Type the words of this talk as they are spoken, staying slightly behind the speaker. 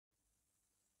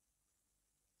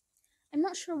I'm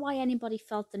not sure why anybody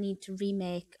felt the need to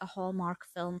remake a Hallmark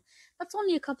film that's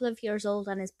only a couple of years old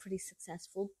and is pretty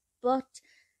successful, but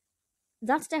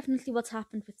that's definitely what's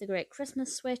happened with the Great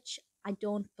Christmas Switch. I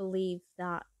don't believe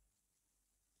that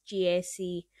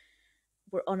GAC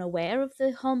were unaware of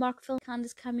the Hallmark film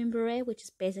Candace Cameron Bure, which is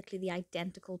basically the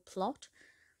identical plot.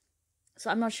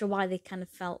 So I'm not sure why they kind of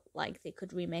felt like they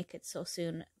could remake it so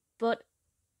soon. But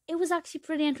it was actually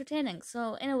pretty entertaining.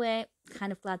 So in a way,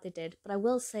 kind of glad they did. But I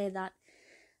will say that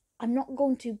I'm not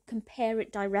going to compare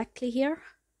it directly here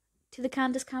to the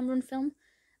Candace Cameron film.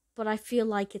 But I feel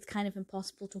like it's kind of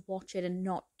impossible to watch it and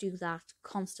not do that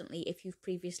constantly if you've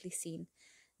previously seen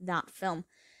that film.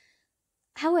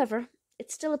 However,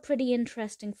 it's still a pretty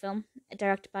interesting film,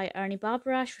 directed by Ernie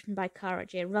Barbarash, written by Cara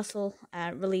J. Russell,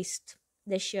 released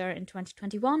this year in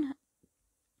 2021.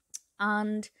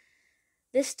 And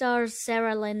this stars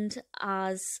Sarah Lind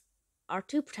as our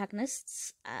two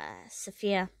protagonists,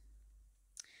 Sabbia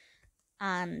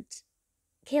and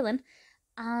Kaelynn,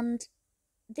 and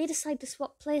they decide to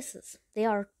swap places. They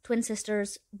are twin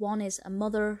sisters. One is a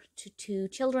mother to two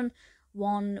children.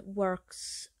 One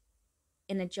works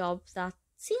in a job that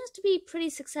seems to be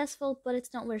pretty successful, but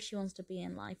it's not where she wants to be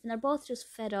in life. And they're both just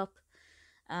fed up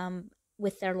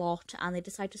with their lot, and they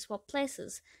decide to swap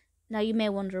places. Now, you may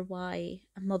wonder why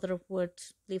a mother would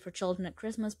leave her children at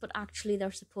Christmas, but actually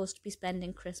they're supposed to be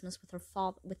spending Christmas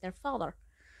with their father.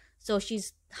 So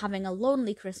she's having a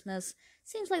lonely Christmas.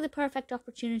 Seems like the perfect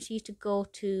opportunity to go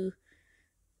to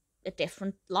a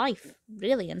different life,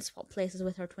 really, and swap places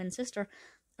with her twin sister.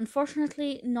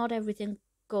 Unfortunately, not everything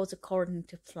goes according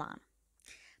to plan.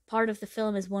 Part of the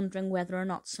film is wondering whether or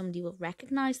not somebody will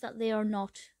recognise that they are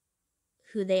not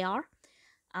who they are,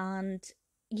 and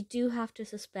you do have to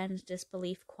suspend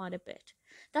disbelief quite a bit.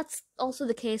 That's also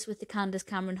the case with the Candace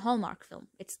Cameron Hallmark film.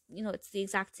 It's the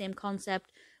exact same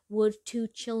concept. Would two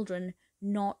children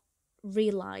not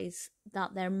realise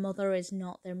that their mother is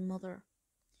not their mother?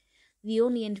 The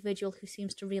only individual who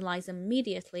seems to realise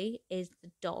immediately is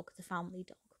the dog, the family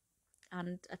dog.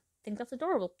 And I think that's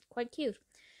adorable, quite cute.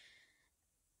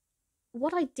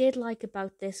 What I did like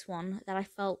about this one that I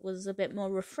felt was a bit more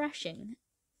refreshing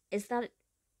is that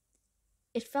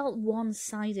it felt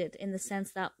one-sided in the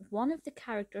sense that one of the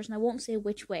characters, and I won't say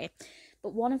which way,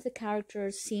 but one of the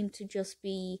characters seemed to just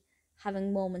be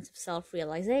having moments of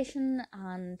self-realization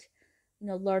and,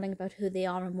 learning about who they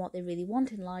are and what they really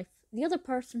want in life. The other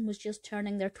person was just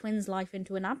turning their twin's life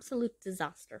into an absolute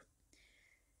disaster.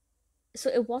 So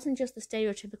it wasn't just the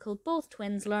stereotypical both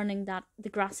twins learning that the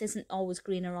grass isn't always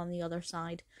greener on the other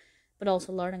side, but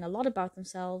also learning a lot about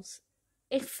themselves.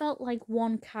 It felt like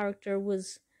one character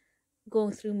was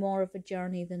going through more of a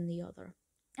journey than the other.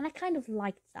 And I kind of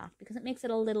liked that because it makes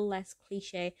it a little less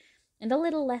cliche and a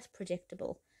little less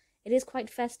predictable. It is quite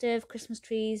festive, Christmas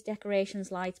trees,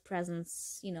 decorations, lights,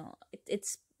 presents,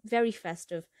 it's very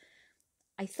festive.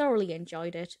 I thoroughly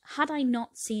enjoyed it. Had I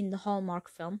not seen the Hallmark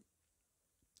film,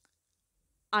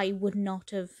 I would not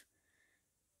have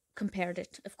compared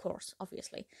it, of course,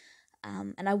 obviously.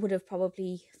 And I would have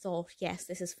probably thought, yes,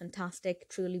 this is fantastic,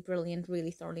 truly brilliant, really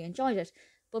thoroughly enjoyed it.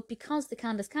 But because the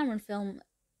Candace Cameron film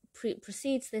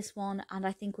precedes this one and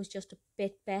I think was just a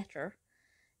bit better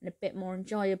and a bit more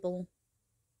enjoyable,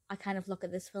 I kind of look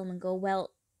at this film and go,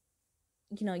 well,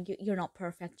 you're not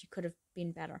perfect, you could have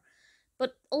been better.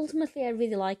 But ultimately I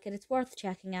really like it, it's worth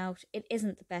checking out. It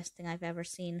isn't the best thing I've ever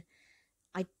seen.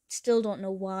 I still don't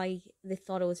know why they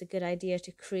thought it was a good idea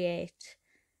to create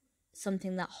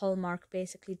something that Hallmark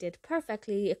basically did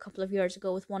perfectly a couple of years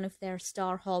ago with one of their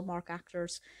star Hallmark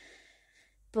actors.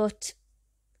 But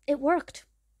it worked.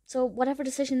 So whatever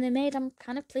decision they made, I'm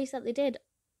kind of pleased that they did.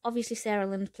 Obviously, Sarah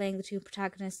Lind playing the two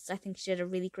protagonists, I think she did a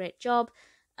really great job.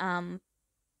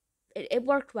 It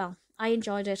worked well. I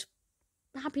enjoyed it.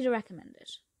 Happy to recommend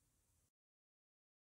it.